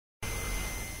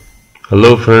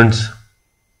Hello friends,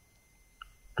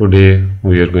 today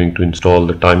we are going to install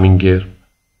the timing gear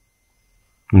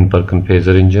in Perkins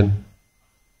Phaser engine.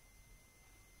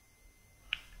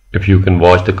 If you can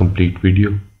watch the complete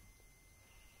video,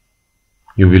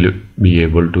 you will be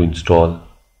able to install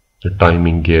the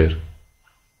timing gear.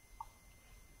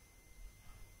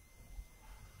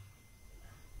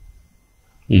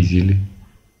 Easily.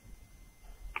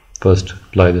 First,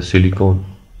 apply the silicone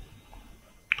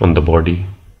on the body.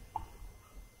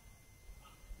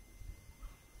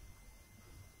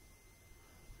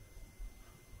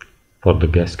 For the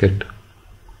gasket,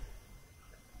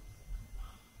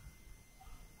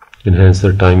 enhance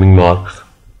the timing marks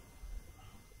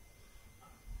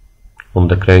on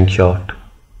the crankshaft.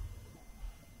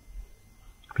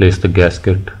 Place the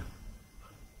gasket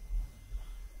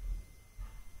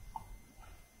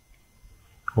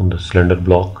on the cylinder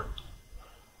block.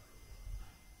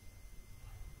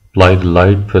 Apply the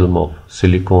light film of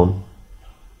silicone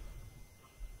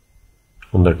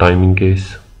on the timing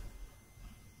case.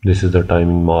 This is the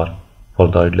timing mark for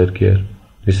the idler gear.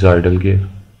 This is idle gear.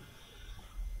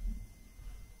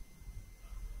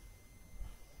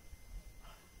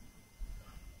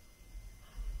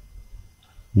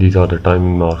 These are the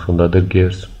timing marks on the other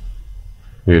gears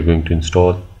we are going to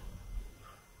install.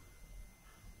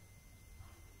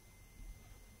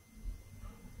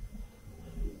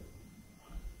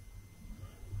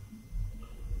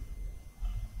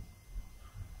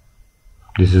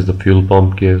 This is the fuel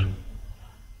pump gear.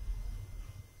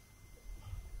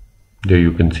 There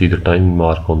you can see the timing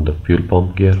mark on the fuel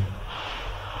pump gear.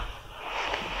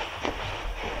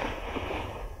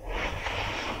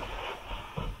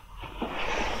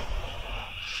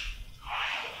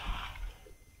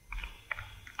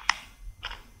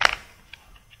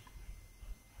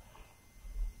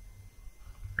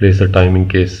 Place the timing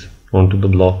case onto the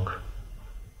block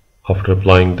after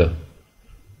applying the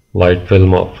light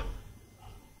film of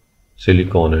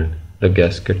silicone and the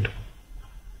gasket.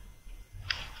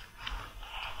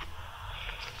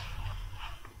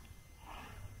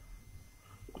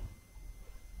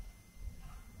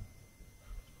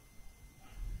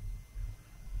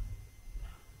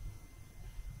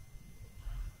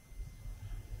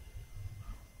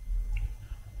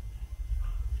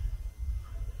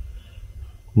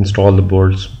 Install the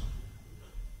bolts,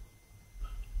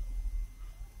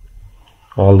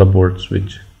 all the bolts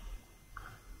which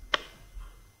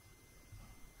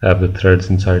have the threads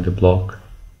inside the block.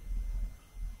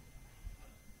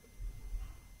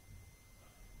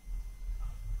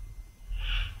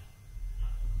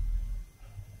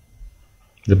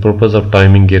 The purpose of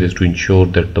timing gear is to ensure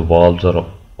that the valves are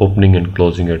opening and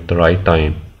closing at the right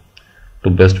time to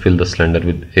best fill the cylinder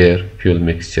with air fuel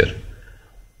mixture,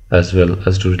 as well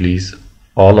as to release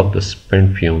all of the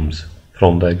spent fumes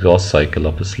from the exhaust cycle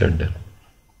of the cylinder.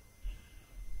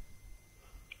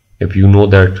 If you know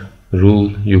that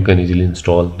rule, you can easily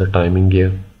install the timing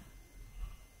gear.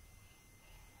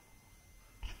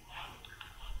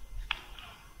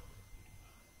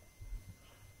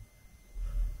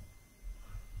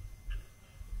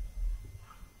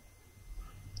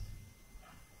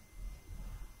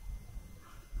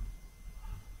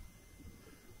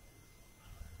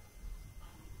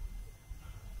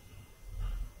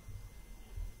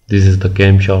 This is the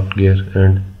camshaft gear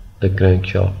and the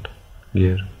crankshaft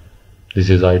gear. This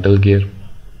is idle gear.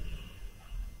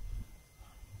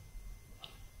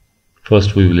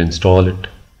 First we will install it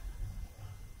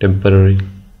temporary.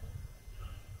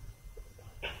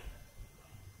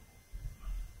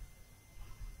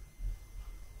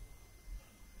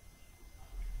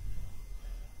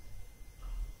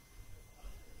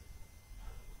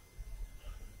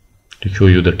 To show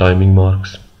you the timing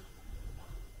marks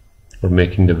for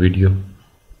making the video.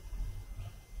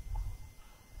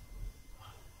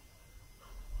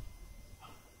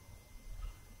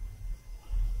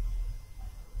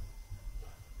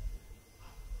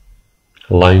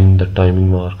 Align the timing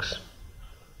marks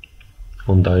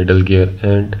on the idle gear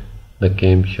and the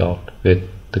camshaft with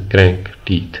the crank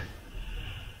teeth.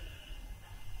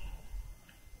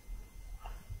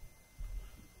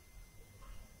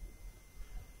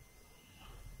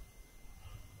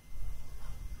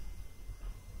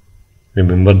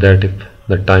 Remember that if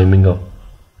the timing of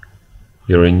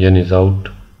your engine is out,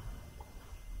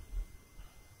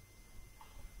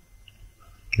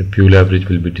 the fuel average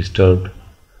will be disturbed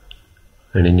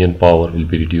and engine power will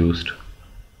be reduced.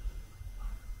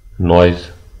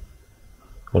 Noise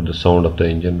or the sound of the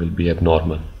engine will be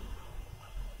abnormal.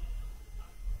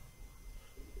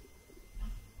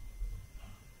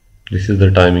 This is the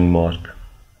timing mark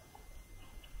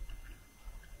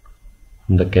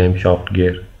on the camshaft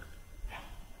gear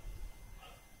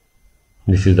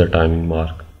This is the timing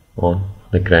mark on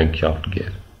the crankshaft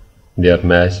gear. They are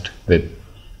matched with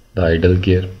the idle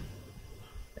gear.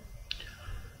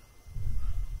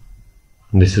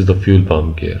 This is the fuel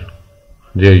pump gear.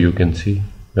 There you can see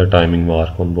the timing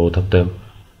mark on both of them.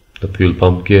 The fuel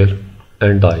pump gear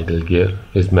and the idle gear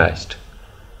is matched.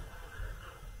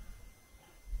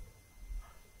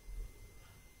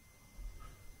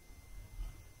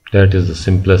 That is the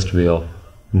simplest way of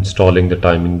installing the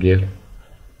timing gear.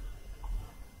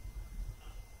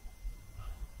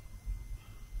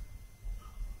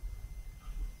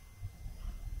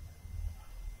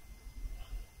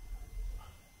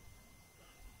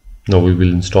 Now we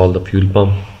will install the fuel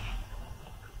pump.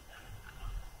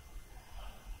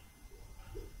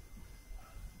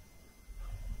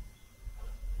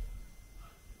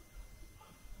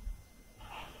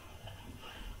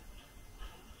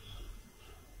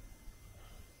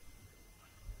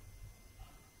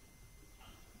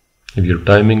 If your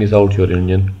timing is out, your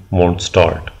engine won't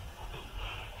start,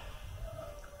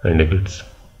 and if it's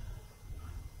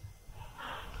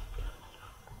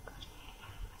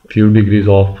few degrees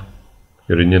off,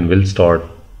 your engine will start,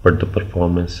 but the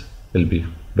performance will be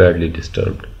badly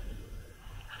disturbed.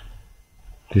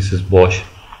 This is Bosch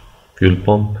fuel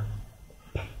pump,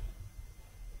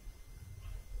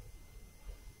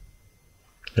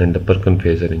 and the Perkins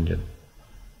Phaser engine.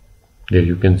 There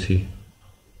you can see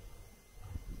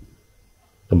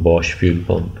the Bosch fuel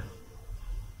pump.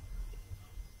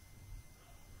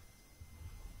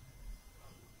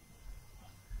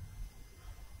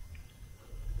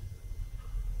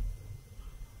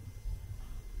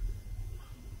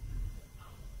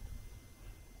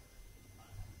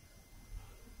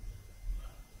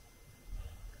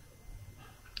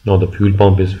 Now the fuel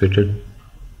pump is fitted.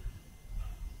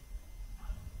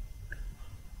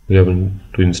 We have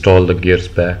to install the gears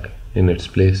back in its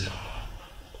place.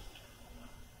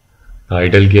 The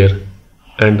idle gear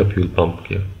and the fuel pump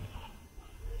gear.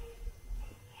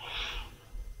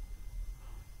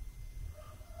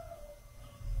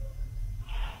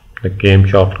 The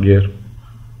camshaft gear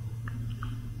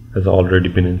has already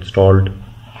been installed,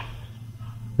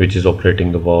 which is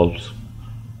operating the valves.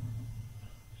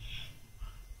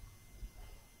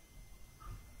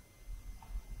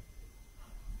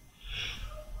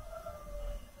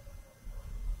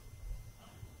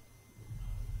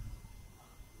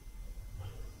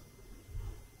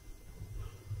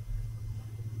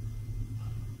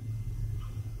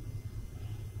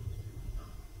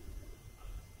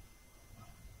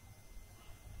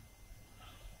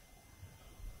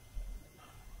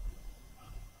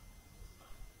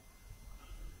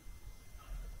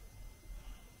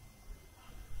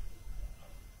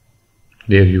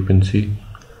 There you can see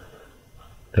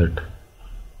that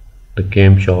the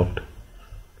camshaft,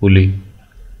 pulley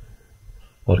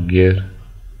or gear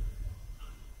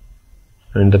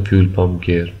and the fuel pump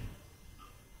gear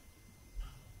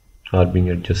are being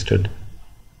adjusted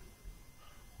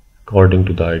according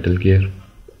to the idle gear.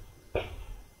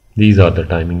 These are the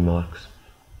timing marks.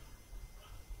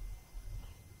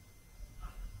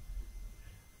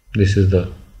 This is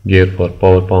the gear for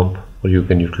power pump, or you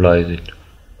can utilize it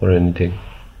for anything.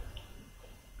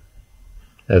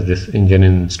 As this engine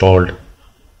is installed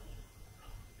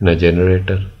in a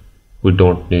generator, we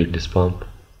don't need this pump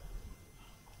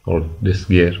or this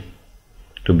gear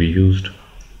to be used.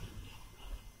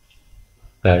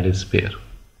 That is spare.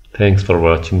 Thanks for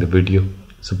watching the video.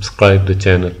 Subscribe the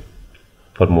channel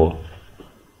for more.